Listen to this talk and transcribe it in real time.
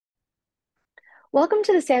Welcome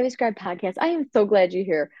to the Savvy Scribe podcast. I am so glad you're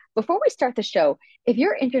here. Before we start the show, if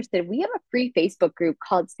you're interested, we have a free Facebook group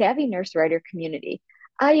called Savvy Nurse Writer Community.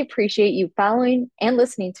 I appreciate you following and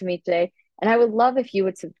listening to me today, and I would love if you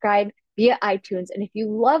would subscribe via iTunes. And if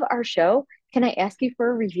you love our show, can I ask you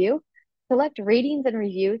for a review? Select ratings and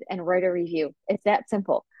reviews and write a review. It's that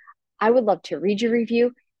simple. I would love to read your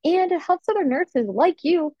review, and it helps other nurses like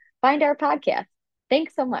you find our podcast.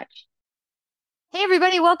 Thanks so much. Hey,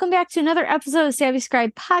 everybody. Welcome back to another episode of Savvy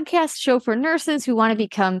Scribe podcast show for nurses who want to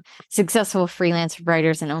become successful freelance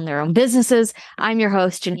writers and own their own businesses. I'm your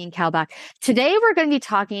host, Janine Kalbach. Today, we're going to be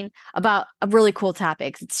talking about a really cool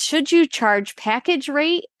topic. It's, should you charge package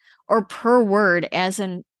rate or per word as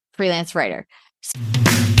a freelance writer?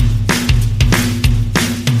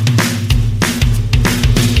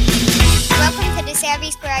 Welcome to the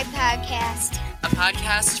Savvy Scribe podcast. A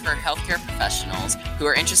podcast for healthcare professionals who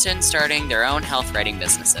are interested in starting their own health writing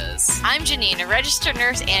businesses. I'm Janine, a registered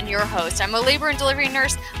nurse and your host. I'm a labor and delivery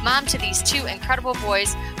nurse, mom to these two incredible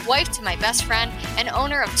boys, wife to my best friend, and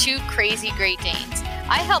owner of two crazy Great Danes.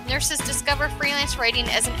 I help nurses discover freelance writing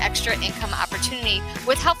as an extra income opportunity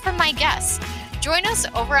with help from my guests. Join us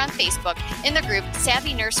over on Facebook in the group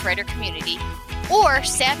Savvy Nurse Writer Community or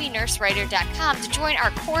savvynursewriter.com to join our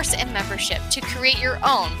course and membership to create your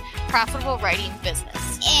own profitable writing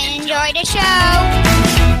business. Enjoy the show!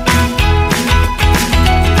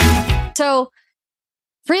 So,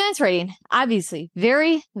 freelance writing, obviously,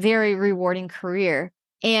 very, very rewarding career.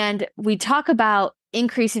 And we talk about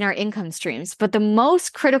increasing our income streams. But the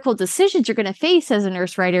most critical decisions you're going to face as a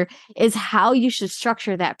nurse writer is how you should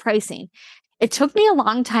structure that pricing. It took me a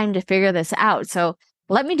long time to figure this out. So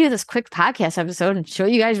let me do this quick podcast episode and show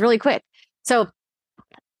you guys really quick. So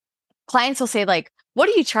clients will say like, what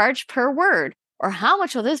do you charge per word? Or how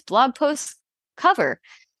much will this blog post cover?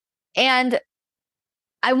 And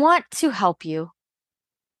I want to help you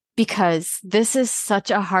because this is such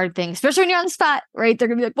a hard thing, especially when you're on the spot, right? They're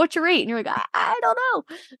going to be like, what's your rate? And you're like, I don't know.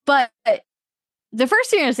 But the first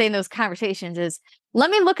thing you're going to say in those conversations is,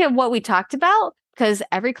 let me look at what we talked about, because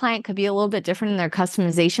every client could be a little bit different in their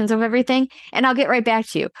customizations of everything. And I'll get right back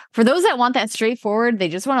to you. For those that want that straightforward, they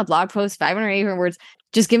just want a blog post, 500, 800 words,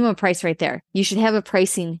 just give them a price right there. You should have a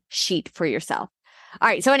pricing sheet for yourself. All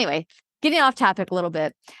right. So anyway, getting off topic a little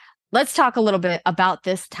bit, let's talk a little bit about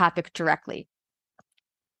this topic directly.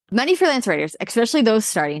 Many freelance writers, especially those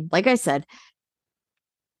starting, like I said,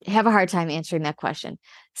 have a hard time answering that question.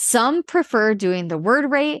 Some prefer doing the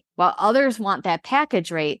word rate while others want that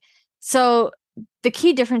package rate. So the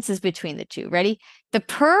key differences between the two, ready? The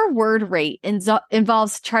per word rate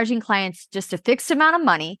involves charging clients just a fixed amount of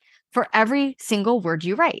money for every single word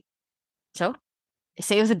you write. So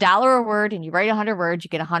say it was $1 a word and you write 100 words, you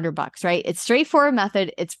get $100, right? It's straightforward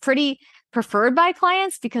method. It's pretty preferred by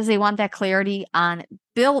clients because they want that clarity on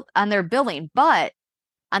their billing. But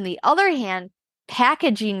on the other hand,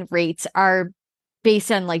 packaging rates are based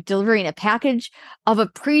on like delivering a package of a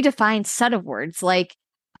predefined set of words, like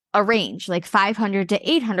a range, like 500 to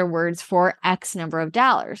 800 words for X number of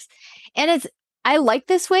dollars. And I like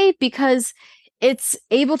this way because it's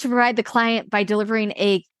able to provide the client by delivering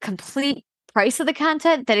a complete price of the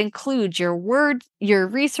content that includes your word, your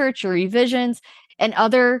research, your revisions, and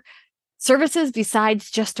other services besides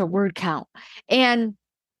just a word count. And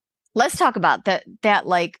let's talk about that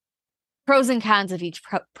like pros and cons of each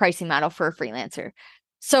pricing model for a freelancer.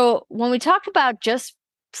 So when we talk about just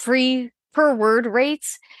free per word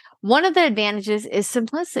rates, one of the advantages is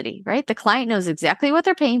simplicity, right? The client knows exactly what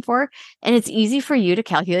they're paying for, and it's easy for you to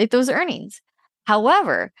calculate those earnings.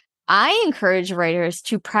 However, I encourage writers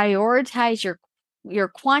to prioritize your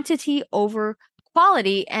quantity over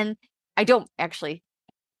quality. And I don't actually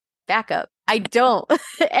back up. I don't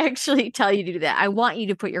actually tell you to do that. I want you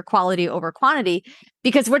to put your quality over quantity,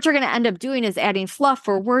 because what you're going to end up doing is adding fluff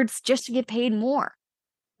for words just to get paid more,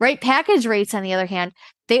 right? Package rates, on the other hand,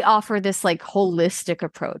 they offer this like holistic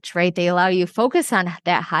approach, right? They allow you to focus on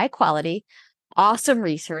that high quality, awesome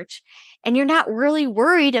research, and you're not really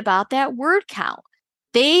worried about that word count.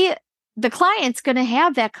 The client's going to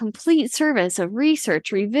have that complete service of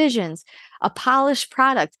research, revisions, a polished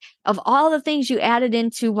product of all the things you added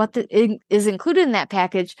into what is included in that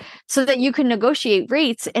package, so that you can negotiate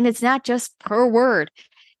rates and it's not just per word.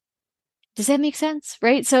 Does that make sense?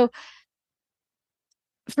 Right? So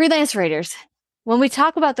freelance writers, when we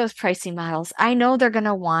talk about those pricing models, I know they're going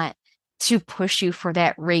to want to push you for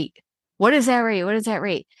that rate. What is that rate? What is that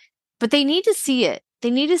rate? But they need to see it. They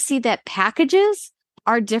need to see that packages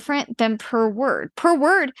are different than per word. Per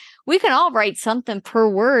word, we can all write something per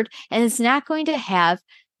word, and it's not going to have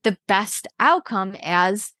the best outcome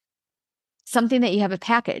as something that you have a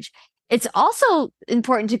package. It's also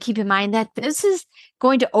important to keep in mind that this is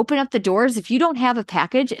going to open up the doors. If you don't have a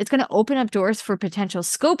package, it's going to open up doors for potential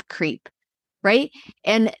scope creep, right?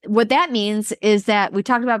 And what that means is that we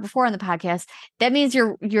talked about before on the podcast, that means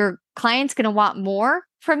your client's going to want more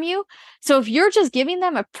from you. So if you're just giving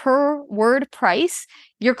them a per word price,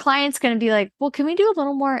 your client's going to be like, well, can we do a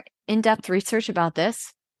little more in-depth research about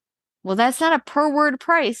this? Well, that's not a per word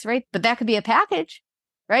price, right? But that could be a package,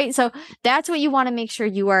 right? So that's what you want to make sure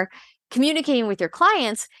you are communicating with your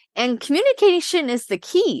clients, and communication is the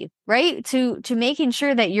key, right? To making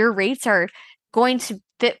sure that your rates are going to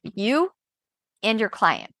fit you and your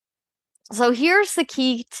client. So here's the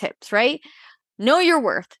key tips, right? Know your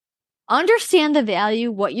worth. Understand the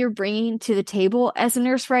value, what you're bringing to the table as a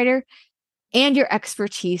nurse writer, and your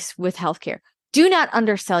expertise with healthcare. Do not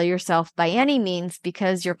undersell yourself by any means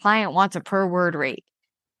because your client wants a per word rate.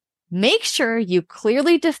 Make sure you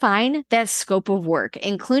clearly define that scope of work,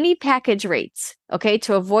 including package rates, okay,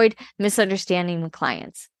 to avoid misunderstanding with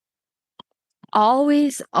clients.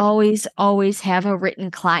 Always, always, always have a written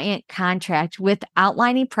client contract with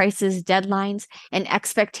outlining prices, deadlines, and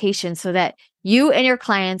expectations so that you and your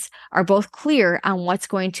clients are both clear on what's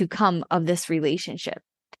going to come of this relationship.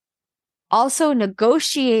 Also,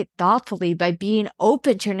 negotiate thoughtfully by being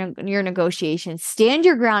open to your negotiations. Stand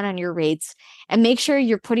your ground on your rates and make sure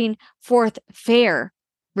you're putting forth fair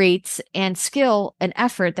rates and skill and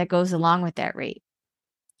effort that goes along with that rate.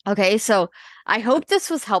 Okay, so I hope this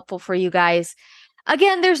was helpful for you guys.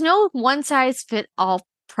 Again, there's no one size fit all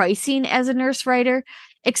pricing as a nurse writer.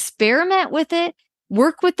 Experiment with it,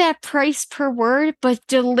 work with that price per word, but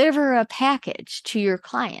deliver a package to your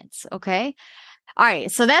clients. Okay. All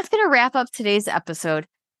right, so that's going to wrap up today's episode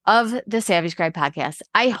of the Savvy Scribe podcast.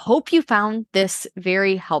 I hope you found this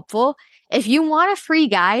very helpful. If you want a free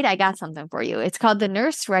guide, I got something for you. It's called the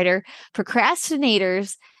Nurse Writer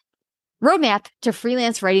Procrastinator's Roadmap to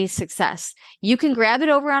Freelance Writing Success. You can grab it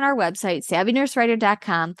over on our website,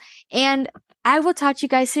 savvynursewriter.com, and I will talk to you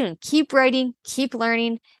guys soon. Keep writing, keep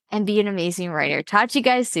learning, and be an amazing writer. Talk to you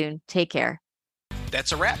guys soon. Take care.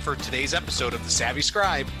 That's a wrap for today's episode of The Savvy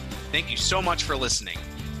Scribe. Thank you so much for listening.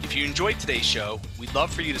 If you enjoyed today's show, we'd love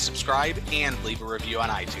for you to subscribe and leave a review on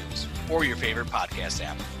iTunes or your favorite podcast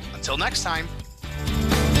app. Until next time.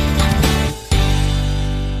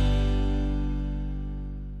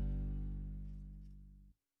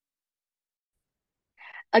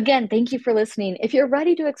 Again, thank you for listening. If you're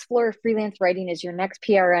ready to explore freelance writing as your next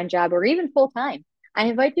PRN job or even full-time, I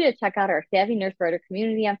invite you to check out our Savvy Nurse Writer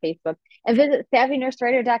community on Facebook and visit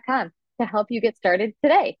savvynursewriter.com to help you get started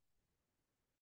today.